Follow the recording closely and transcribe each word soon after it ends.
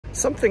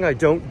Something I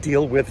don't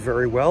deal with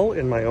very well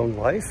in my own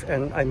life,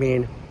 and I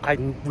mean, I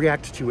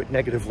react to it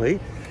negatively,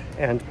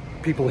 and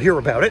people hear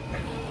about it,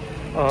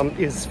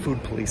 is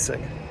food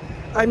policing.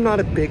 I'm not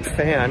a big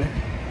fan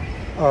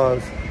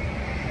of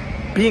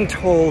being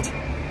told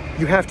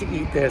you have to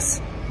eat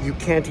this, you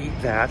can't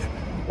eat that,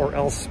 or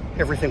else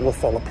everything will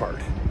fall apart.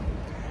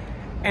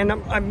 And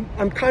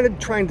I'm kind of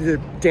trying to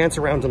dance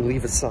around and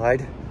leave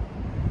aside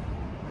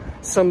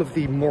some of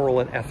the moral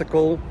and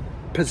ethical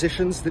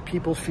positions that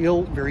people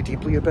feel very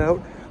deeply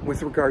about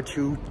with regard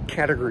to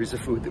categories of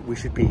food that we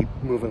should be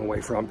moving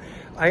away from.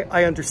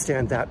 I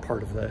understand that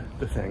part of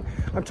the thing.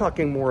 I'm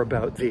talking more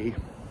about the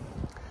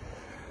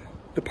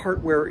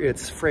part where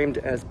it's framed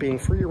as being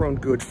for your own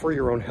good, for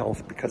your own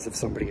health, because of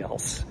somebody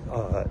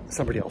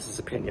else's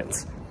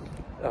opinions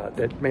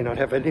that may not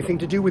have anything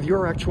to do with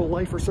your actual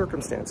life or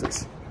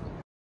circumstances.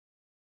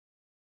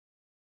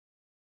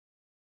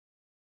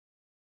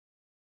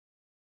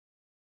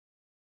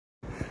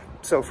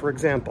 So, for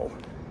example,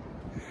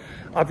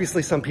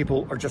 obviously some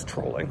people are just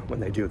trolling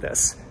when they do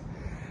this.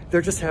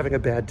 They're just having a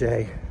bad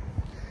day,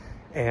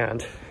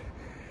 and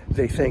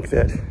they think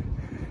that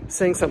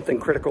saying something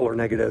critical or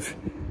negative,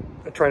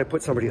 trying to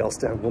put somebody else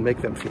down, will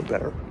make them feel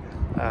better.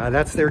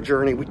 That's their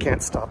journey. We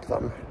can't stop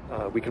them.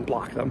 We can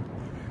block them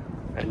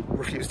and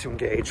refuse to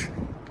engage.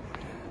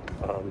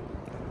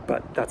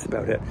 But that's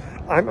about it.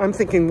 I'm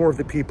thinking more of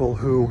the people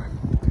who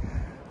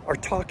are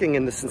talking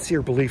in the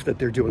sincere belief that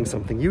they're doing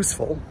something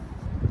useful.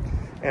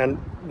 And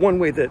one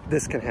way that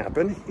this can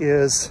happen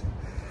is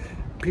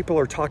people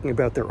are talking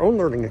about their own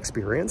learning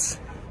experience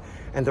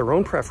and their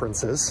own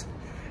preferences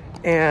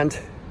and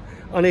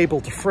unable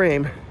to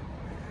frame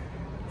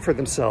for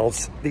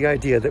themselves the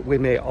idea that we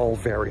may all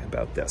vary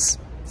about this.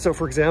 So,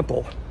 for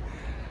example,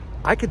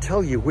 I could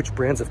tell you which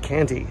brands of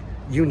candy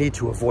you need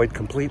to avoid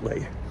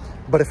completely,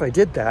 but if I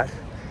did that,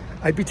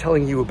 I'd be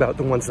telling you about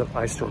the ones that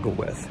I struggle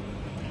with,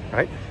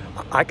 right?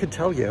 I could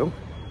tell you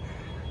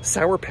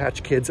Sour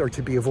Patch Kids are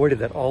to be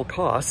avoided at all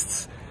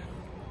costs,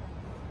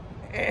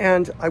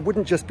 and I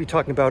wouldn't just be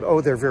talking about,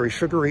 oh, they're very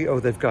sugary, oh,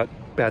 they've got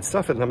bad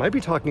stuff in them. I'd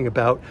be talking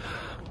about,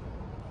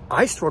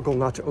 I struggle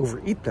not to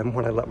overeat them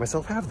when I let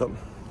myself have them.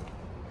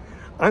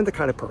 I'm the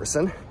kind of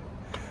person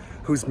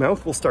whose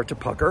mouth will start to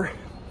pucker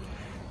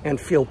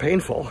and feel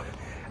painful,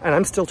 and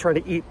I'm still trying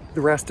to eat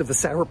the rest of the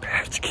Sour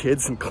Patch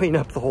Kids and clean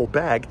up the whole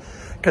bag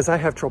because I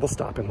have trouble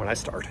stopping when I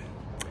start.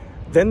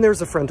 Then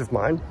there's a friend of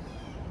mine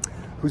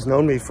who's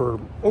known me for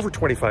over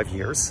 25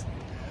 years,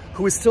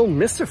 who is still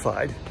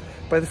mystified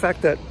by the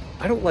fact that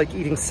I don't like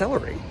eating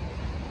celery.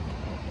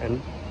 And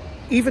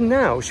even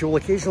now, she will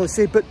occasionally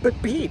say, but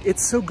beet,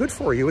 it's so good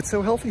for you, it's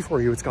so healthy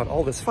for you, it's got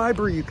all this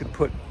fiber, you could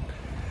put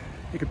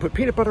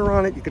peanut butter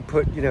on it, you could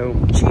put,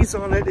 cheese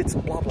on it, it's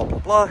blah, blah, blah,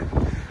 blah.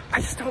 I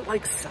just don't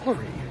like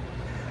celery.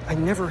 I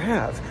never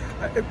have.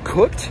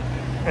 Cooked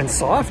and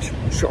soft,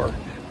 sure,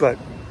 but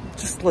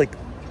just like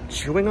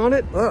chewing on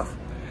it, ugh.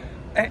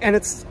 And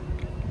it's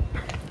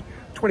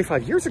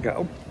 25 years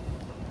ago,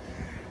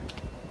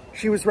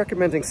 she was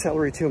recommending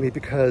celery to me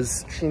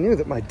because she knew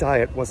that my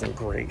diet wasn't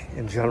great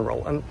in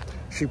general. And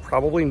she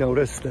probably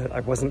noticed that I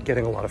wasn't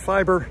getting a lot of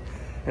fiber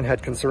and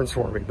had concerns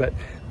for me. But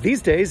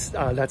these days,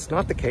 that's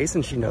not the case.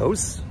 And she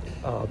knows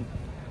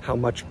how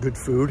much good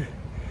food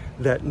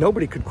that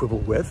nobody could quibble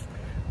with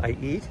I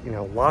eat,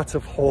 lots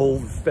of whole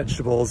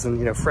vegetables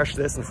and, fresh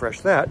this and fresh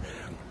that.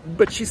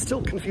 But she's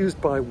still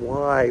confused by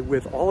why,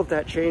 with all of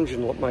that change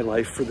in my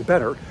life for the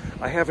better,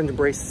 I haven't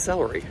embraced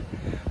celery.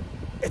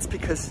 It's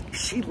because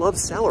she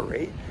loves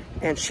celery,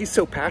 and she's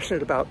so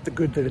passionate about the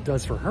good that it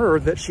does for her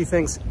that she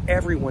thinks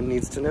everyone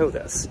needs to know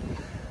this.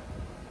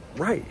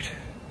 Right.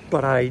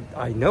 But I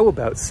know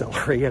about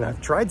celery, and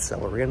I've tried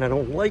celery, and I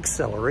don't like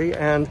celery,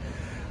 and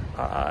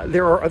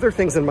there are other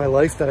things in my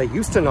life that I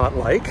used to not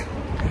like,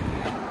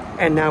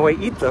 and now I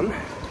eat them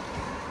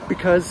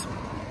because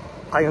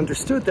I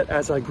understood that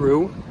as I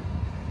grew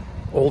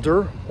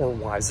older or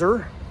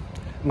wiser,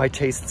 my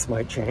tastes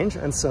might change.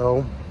 And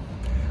so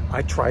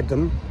I tried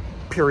them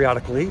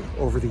periodically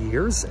over the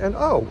years, and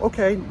oh,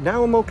 okay,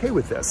 now I'm okay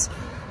with this.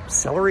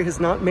 Celery has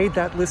not made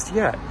that list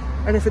yet.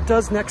 And if it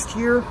does next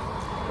year,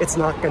 it's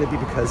not going to be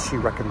because she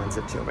recommends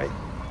it to me.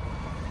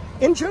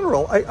 In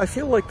general, I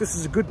feel like this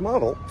is a good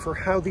model for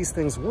how these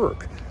things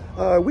work.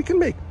 We can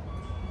make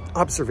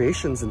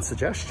observations and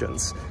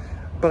suggestions,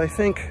 but I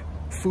think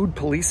food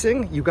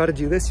policing, you got to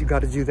do this, you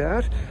got to do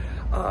that.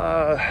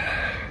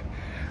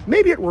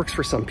 Maybe it works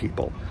for some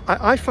people.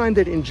 I find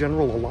that in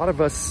general, a lot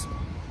of us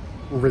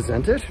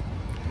resent it,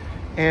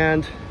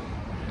 and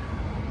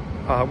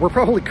we're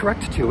probably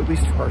correct to, at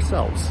least for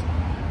ourselves.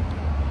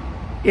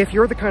 If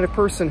you're the kind of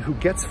person who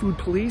gets food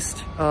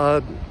policed,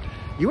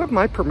 you have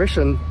my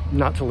permission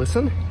not to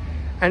listen.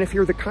 And if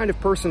you're the kind of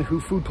person who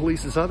food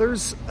polices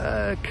others,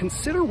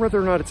 consider whether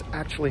or not it's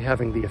actually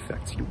having the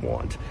effects you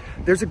want.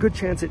 There's a good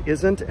chance it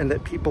isn't, and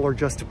that people are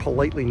just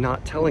politely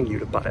not telling you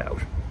to butt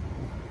out.